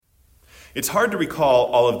It's hard to recall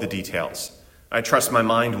all of the details. I trust my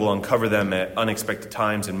mind will uncover them at unexpected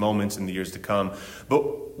times and moments in the years to come.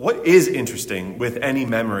 But what is interesting with any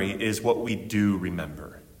memory is what we do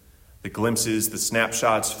remember. The glimpses, the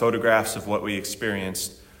snapshots, photographs of what we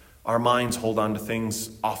experienced. Our minds hold on to things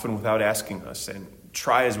often without asking us, and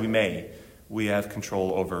try as we may, we have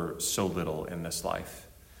control over so little in this life.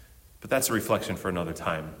 But that's a reflection for another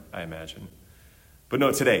time, I imagine. But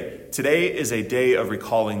no, today is a day of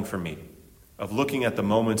recalling for me, of looking at the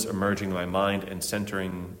moments emerging in my mind and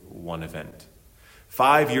centering one event.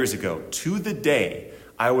 5 years ago, to the day,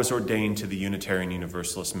 I was ordained to the Unitarian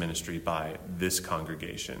Universalist ministry by this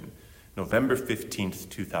congregation, November 15th,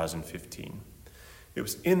 2015. It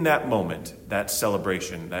was in that moment, that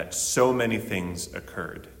celebration, that so many things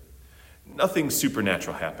occurred. Nothing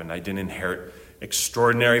supernatural happened. I didn't inherit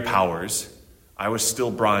extraordinary powers. I was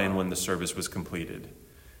still Brian when the service was completed.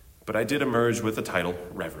 But I did emerge with the title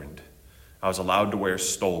Reverend. I was allowed to wear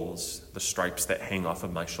stoles, the stripes that hang off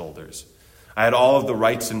of my shoulders. I had all of the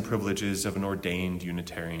rights and privileges of an ordained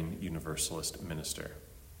Unitarian Universalist minister.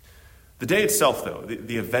 The day itself, though,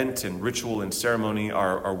 the event and ritual and ceremony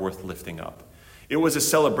are worth lifting up. It was a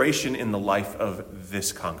celebration in the life of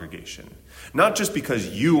this congregation. Not just because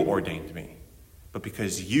you ordained me, but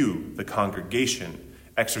because you, the congregation,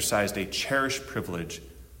 exercised a cherished privilege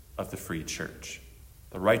of the Free Church,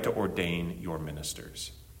 the right to ordain your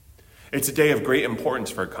ministers. It's a day of great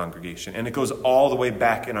importance for a congregation, and it goes all the way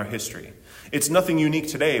back in our history. It's nothing unique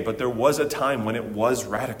today, but there was a time when it was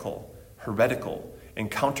radical, heretical,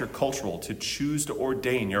 and countercultural to choose to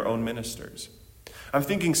ordain your own ministers. I'm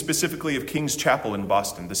thinking specifically of King's Chapel in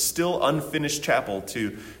Boston, the still unfinished chapel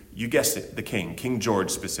to, you guessed it, the King, King George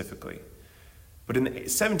specifically. But in the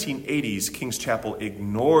 1780s, King's Chapel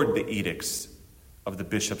ignored the edicts of the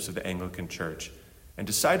bishops of the Anglican Church and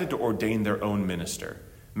decided to ordain their own minister,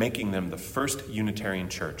 making them the first Unitarian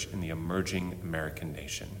church in the emerging American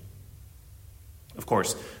nation. Of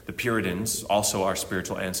course, the Puritans, also our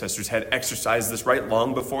spiritual ancestors, had exercised this right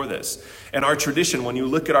long before this. And our tradition, when you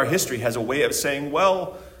look at our history, has a way of saying,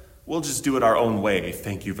 well, we'll just do it our own way,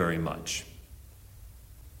 thank you very much.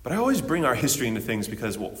 But I always bring our history into things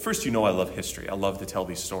because, well, first, I love history. I love to tell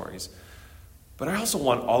these stories. But I also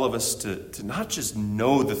want all of us to not just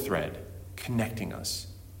know the thread connecting us,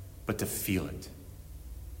 but to feel it.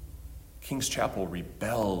 King's Chapel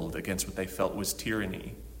rebelled against what they felt was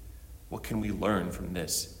tyranny. What can we learn from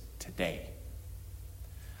this today?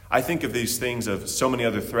 I think of these things, of so many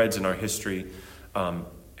other threads in our history, and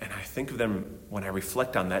I think of them when I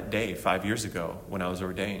reflect on that day 5 years ago when I was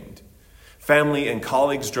ordained. Family and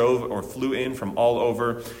colleagues drove or flew in from all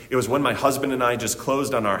over. It was when my husband and I just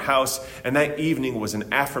closed on our house, and that evening was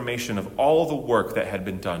an affirmation of all the work that had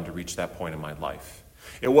been done to reach that point in my life.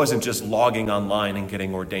 It wasn't just logging online and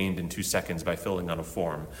getting ordained in 2 seconds by filling out a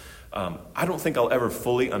form. I don't think I'll ever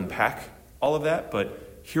fully unpack all of that,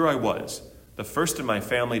 but here I was, the first in my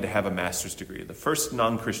family to have a master's degree, the first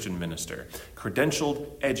non-Christian minister, credentialed,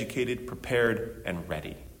 educated, prepared, and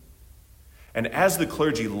ready. And as the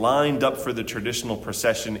clergy lined up for the traditional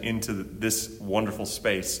procession into this wonderful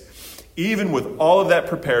space, even with all of that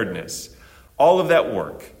preparedness, all of that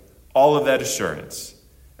work, all of that assurance,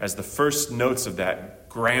 as the first notes of that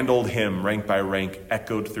grand old hymn, rank by rank,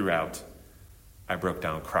 echoed throughout, I broke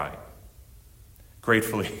down crying.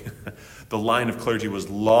 Gratefully, the line of clergy was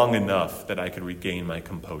long enough that I could regain my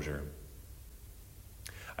composure.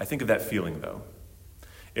 I think of that feeling, though.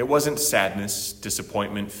 It wasn't sadness,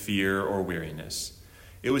 disappointment, fear, or weariness.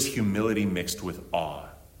 It was humility mixed with awe.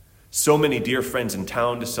 So many dear friends in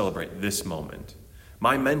town to celebrate this moment.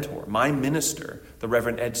 My mentor, my minister, the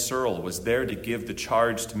Reverend Ed Searle, was there to give the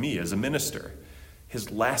charge to me as a minister,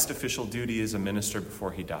 his last official duty as a minister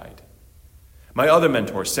before he died. My other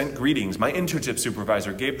mentor sent greetings. My internship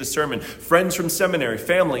supervisor gave the sermon. Friends from seminary,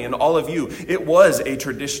 family, and all of you. It was a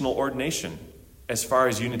traditional ordination as far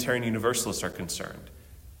as Unitarian Universalists are concerned,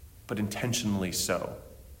 but intentionally so.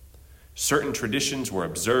 Certain traditions were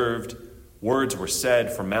observed, words were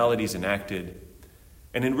said, formalities enacted.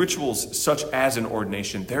 And in rituals such as an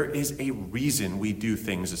ordination, there is a reason we do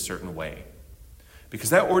things a certain way.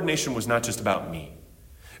 Because that ordination was not just about me.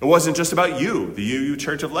 It wasn't just about you, the UU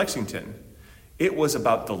Church of Lexington. It was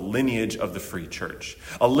about the lineage of the Free Church,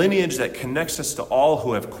 a lineage that connects us to all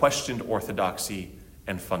who have questioned orthodoxy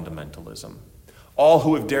and fundamentalism, all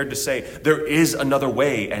who have dared to say there is another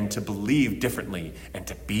way and to believe differently and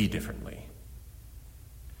to be differently.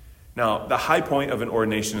 Now, the high point of an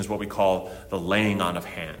ordination is what we call the laying on of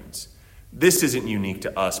hands. This isn't unique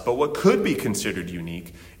to us, but what could be considered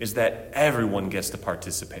unique is that everyone gets to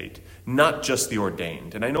participate, not just the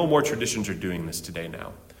ordained. And I know more traditions are doing this today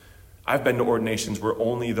now. I've been to ordinations where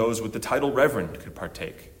only those with the title Reverend could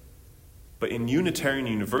partake. But in Unitarian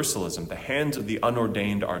Universalism, the hands of the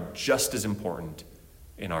unordained are just as important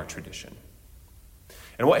in our tradition.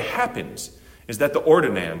 And what happens is that the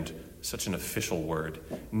ordinand, such an official word,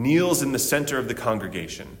 kneels in the center of the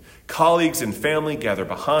congregation. Colleagues and family gather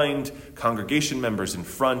behind, congregation members in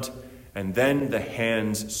front, and then the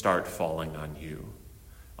hands start falling on you.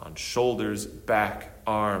 On shoulders, back,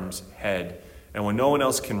 arms, head. And when no one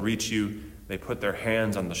else can reach you, they put their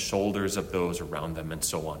hands on the shoulders of those around them, and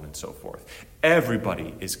so on and so forth.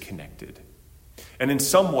 Everybody is connected. And in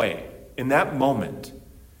some way, in that moment,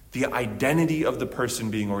 the identity of the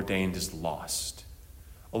person being ordained is lost,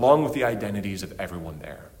 along with the identities of everyone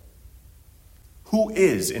there. Who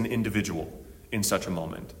is an individual in such a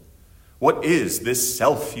moment? What is this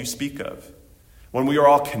self you speak of? When we are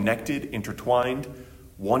all connected, intertwined,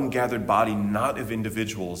 one gathered body, not of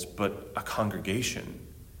individuals, but a congregation,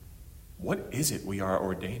 what is it we are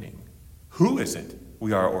ordaining? Who is it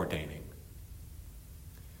we are ordaining?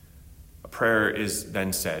 A prayer is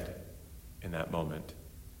then said in that moment.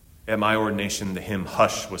 At my ordination, the hymn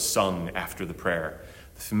Hush was sung after the prayer.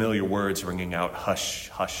 The familiar words ringing out, hush,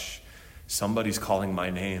 hush. Somebody's calling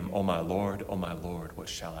my name. Oh, my Lord, what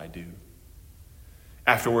shall I do?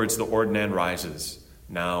 Afterwards, the ordinand rises,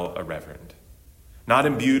 now a reverend, not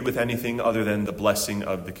imbued with anything other than the blessing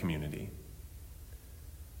of the community.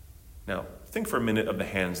 Now, think for a minute of the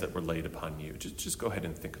hands that were laid upon you. Just go ahead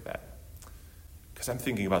and think of that. Because I'm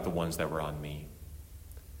thinking about the ones that were on me.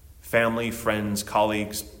 Family, friends,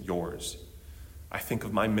 colleagues, yours. I think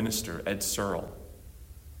of my minister, Ed Searle,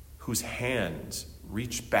 whose hands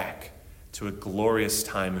reach back to a glorious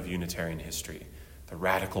time of Unitarian history, the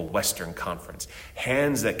Radical Western Conference.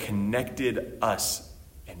 Hands that connected us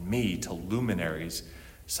and me to luminaries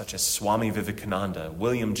such as Swami Vivekananda,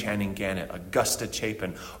 William Channing Gannett, Augusta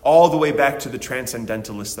Chapin, all the way back to the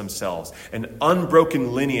Transcendentalists themselves, an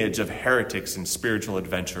unbroken lineage of heretics and spiritual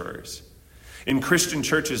adventurers. In Christian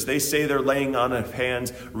churches, they say their laying on of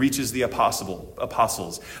hands reaches the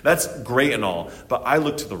apostles. That's great and all, but I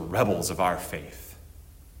look to the rebels of our faith.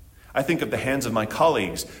 I think of the hands of my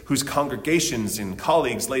colleagues, whose congregations and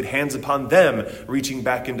colleagues laid hands upon them, reaching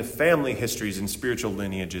back into family histories and spiritual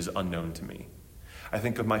lineages unknown to me. I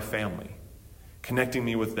think of my family, connecting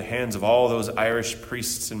me with the hands of all those Irish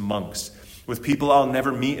priests and monks, with people I'll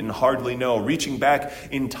never meet and hardly know, reaching back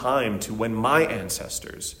in time to when my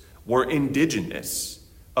ancestors were indigenous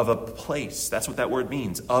of a place. That's what that word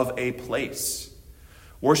means, of a place.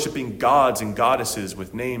 Worshiping gods and goddesses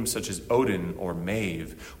with names such as Odin or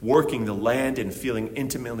Maeve, working the land and feeling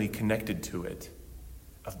intimately connected to it,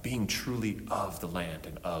 of being truly of the land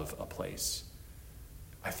and of a place.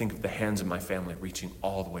 I think of the hands of my family reaching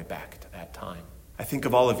all the way back to that time. I think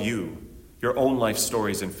of all of you, your own life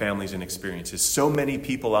stories and families and experiences. So many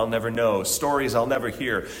people I'll never know, stories I'll never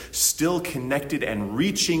hear, still connected and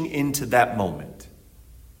reaching into that moment.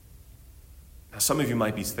 Now, some of you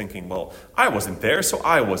might be thinking, well, I wasn't there, so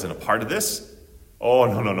I wasn't a part of this. Oh,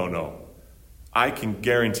 no. I can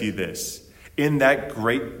guarantee this. In that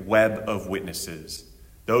great web of witnesses,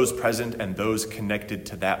 those present and those connected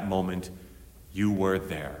to that moment, you were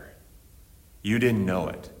there. You didn't know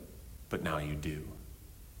it, but now you do.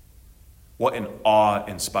 What an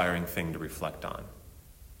awe-inspiring thing to reflect on.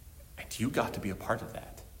 And you got to be a part of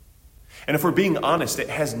that. And if we're being honest, it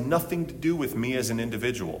has nothing to do with me as an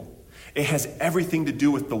individual. It has everything to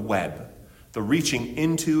do with the web, the reaching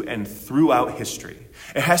into and throughout history.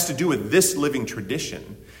 It has to do with this living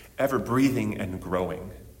tradition, ever breathing and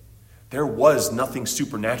growing. There was nothing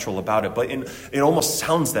supernatural about it, but it almost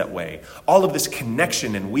sounds that way. All of this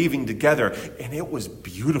connection and weaving together, and it was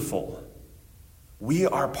beautiful. We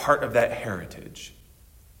are part of that heritage.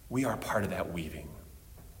 We are part of that weaving.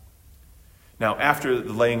 Now, after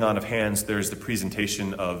the laying on of hands, there's the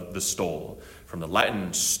presentation of the stole, from the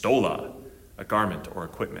Latin stola, a garment or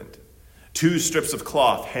equipment. 2 strips of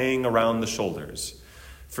cloth hang around the shoulders.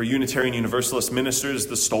 For Unitarian Universalist ministers,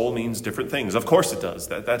 the stole means different things. Of course it does.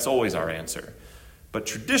 That's always our answer. But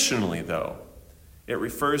traditionally, though, it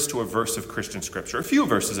refers to a verse of Christian Scripture, a few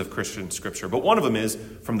verses of Christian Scripture, but one of them is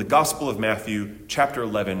from the Gospel of Matthew, chapter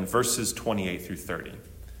 11, verses 28 through 30,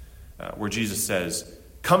 where Jesus says,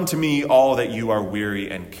 "Come to me, all that you are weary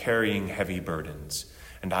and carrying heavy burdens,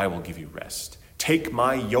 and I will give you rest. Take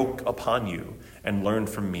my yoke upon you and learn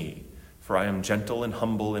from me, for I am gentle and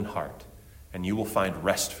humble in heart, and you will find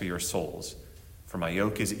rest for your souls. For my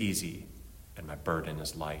yoke is easy and my burden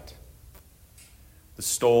is light." The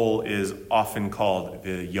stole is often called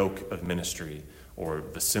the yoke of ministry or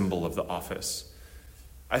the symbol of the office.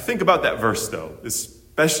 I think about that verse, though, especially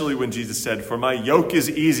especially when Jesus said, "For my yoke is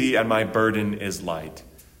easy and my burden is light."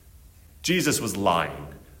 Jesus was lying.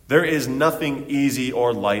 There is nothing easy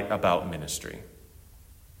or light about ministry.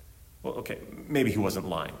 Well, okay, maybe he wasn't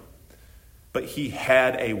lying, but he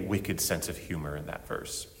had a wicked sense of humor in that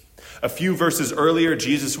verse. A few verses earlier,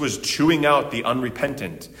 Jesus was chewing out the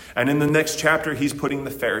unrepentant, and in the next chapter, he's putting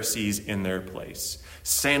the Pharisees in their place.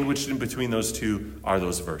 Sandwiched in between those two are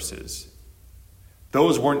those verses.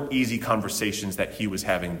 Those weren't easy conversations that he was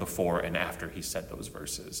having before and after he said those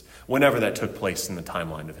verses, whenever that took place in the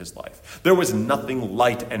timeline of his life. There was nothing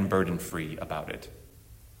light and burden-free about it.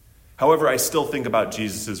 However, I still think about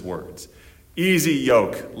Jesus' words, easy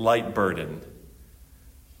yoke, light burden.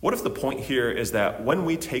 What if the point here is that when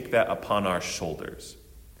we take that upon our shoulders,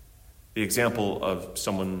 the example of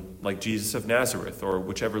someone like Jesus of Nazareth or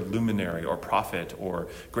whichever luminary or prophet or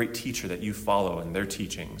great teacher that you follow in their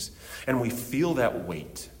teachings, and we feel that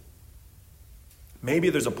weight, maybe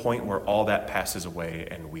there's a point where all that passes away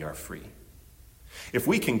and we are free. If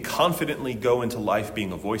we can confidently go into life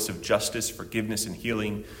being a voice of justice, forgiveness, and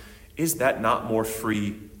healing, is that not more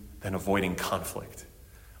free than avoiding conflict,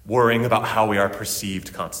 worrying about how we are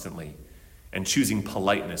perceived constantly, and choosing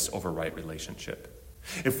politeness over right relationship?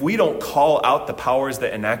 If we don't call out the powers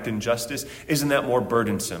that enact injustice, isn't that more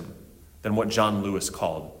burdensome than what John Lewis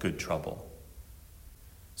called good trouble?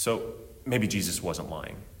 So maybe Jesus wasn't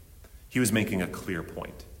lying. He was making a clear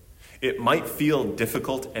point. It might feel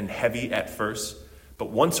difficult and heavy at first, but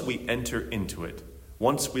once we enter into it,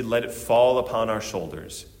 once we let it fall upon our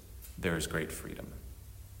shoulders, there is great freedom.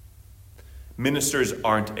 Ministers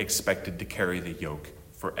aren't expected to carry the yoke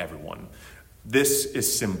for everyone. This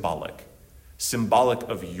is symbolic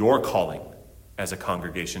of your calling as a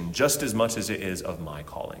congregation, just as much as it is of my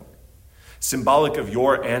calling. Symbolic of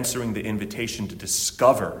your answering the invitation to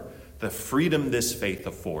discover the freedom this faith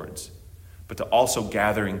affords, but to also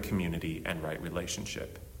gather in community and right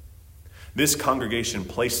relationship. This congregation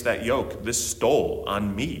placed that yoke, this stole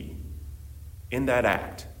on me. In that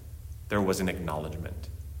act, there was an acknowledgement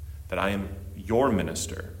that I am your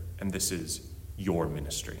minister, and this is your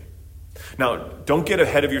ministry. Now, don't get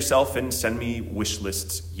ahead of yourself and send me wish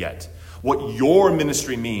lists yet. What your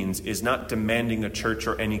ministry means is not demanding a church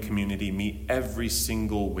or any community meet every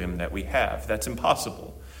single whim that we have. That's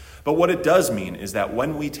impossible. But what it does mean is that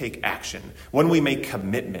when we take action, when we make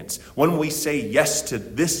commitments, when we say yes to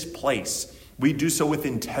this place, we do so with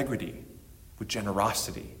integrity, with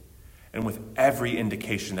generosity, and with every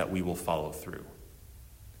indication that we will follow through.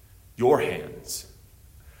 Your hands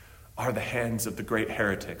are the hands of the great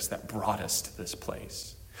heretics that brought us to this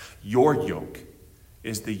place. Your yoke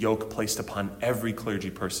is the yoke placed upon every clergy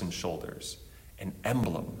person's shoulders, an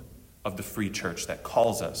emblem of the free church that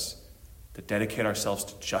calls us to dedicate ourselves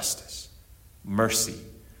to justice, mercy,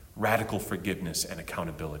 radical forgiveness, and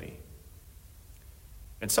accountability.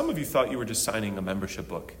 And some of you thought you were just signing a membership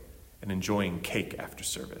book and enjoying cake after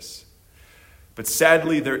service. But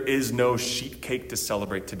sadly, there is no sheet cake to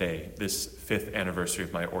celebrate today, this 5th anniversary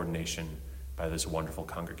of my ordination by this wonderful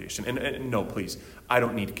congregation. And no, please, I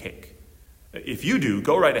don't need cake. If you do,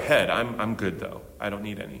 go right ahead. I'm good, though. I don't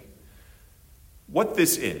need any. What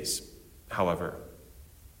this is, however,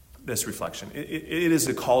 this reflection, it is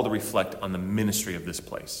a call to reflect on the ministry of this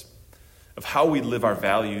place, of how we live our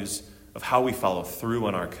values, of how we follow through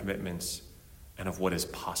on our commitments, and of what is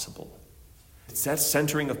possible. It's that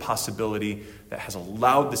centering of possibility that has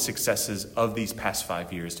allowed the successes of these past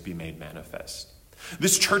 5 years to be made manifest.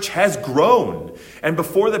 This church has grown, and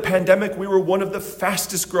before the pandemic, we were one of the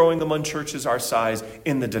fastest growing among churches our size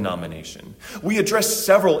in the denomination. We addressed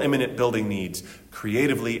several imminent building needs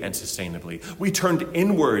creatively and sustainably. We turned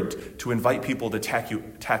inward to invite people to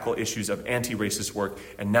tackle issues of anti-racist work,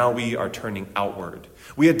 and now we are turning outward.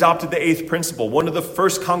 We adopted the 8th principle, one of the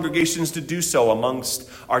first congregations to do so amongst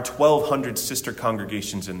our 1,200 sister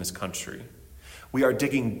congregations in this country. We are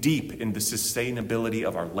digging deep into the sustainability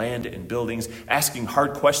of our land and buildings, asking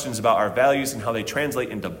hard questions about our values and how they translate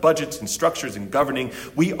into budgets and structures and governing.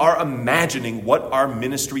 We are imagining what our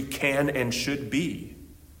ministry can and should be.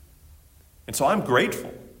 And so I'm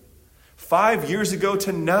grateful, 5 years ago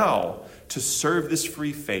to now, to serve this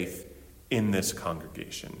free faith in this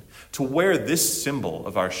congregation, to wear this symbol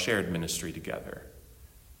of our shared ministry together.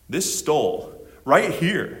 This stole, right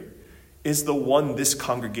here, is the one this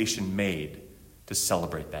congregation made to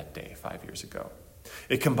celebrate that day 5 years ago.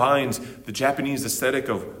 It combines the Japanese aesthetic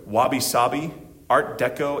of wabi-sabi, Art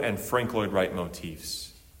Deco, and Frank Lloyd Wright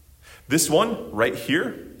motifs. This one, right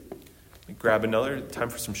here, let me grab another, time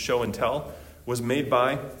for some show and tell, was made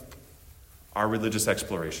by our religious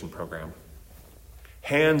exploration program.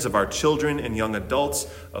 Hands of our children and young adults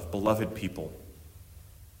of beloved people.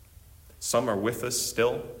 Some are with us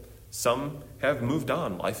still. Some have moved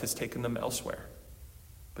on. Life has taken them elsewhere.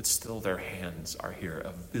 But still their hands are here,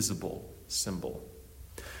 a visible symbol.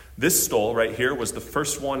 This stole right here was the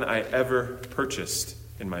first one I ever purchased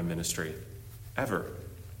in my ministry. Ever.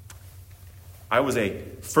 I was a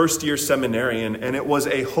first-year seminarian, and it was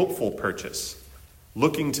a hopeful purchase,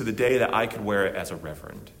 looking to the day that I could wear it as a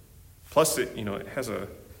reverend. Plus, it has a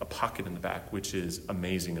pocket in the back, which is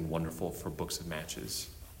amazing and wonderful for books and matches.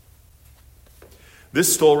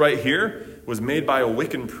 This stole right here was made by a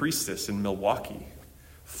Wiccan priestess in Milwaukee,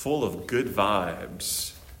 full of good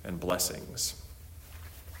vibes and blessings.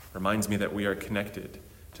 Reminds me that we are connected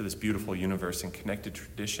to this beautiful universe and connected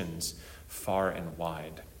traditions far and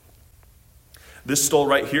wide. This stole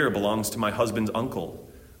right here belongs to my husband's uncle,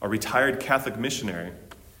 a retired Catholic missionary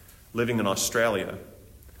living in Australia.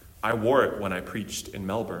 I wore it when I preached in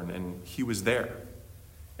Melbourne, and he was there.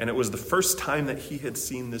 And it was the first time that he had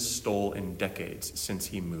seen this stole in decades since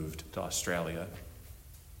he moved to Australia.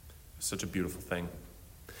 Such a beautiful thing.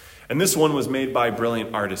 And this one was made by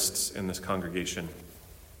brilliant artists in this congregation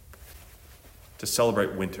to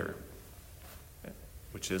celebrate winter,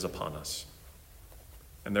 which is upon us.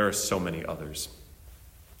 And there are so many others.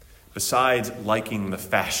 Besides liking the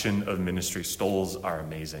fashion of ministry, stoles are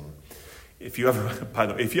amazing. If you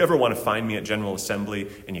ever want to find me at General Assembly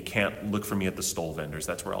and you can't, look for me at the stole vendors.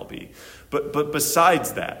 That's where I'll be. But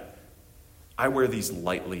besides that, I wear these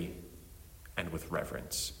lightly and with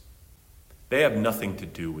reverence. They have nothing to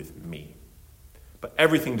do with me, but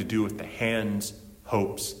everything to do with the hands,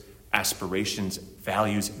 hopes, aspirations,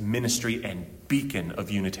 values, ministry, and beacon of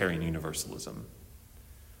Unitarian Universalism.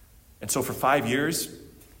 And so for 5 years,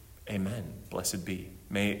 amen, blessed be.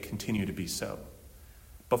 May it continue to be so.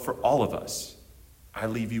 But for all of us, I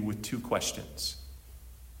leave you with 2 questions.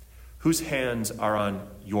 Whose hands are on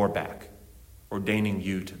your back, ordaining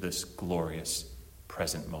you to this glorious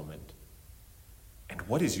present moment? And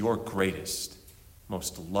what is your greatest,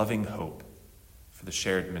 most loving hope for the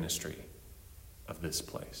shared ministry of this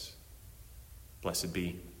place? Blessed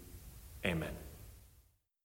be. Amen.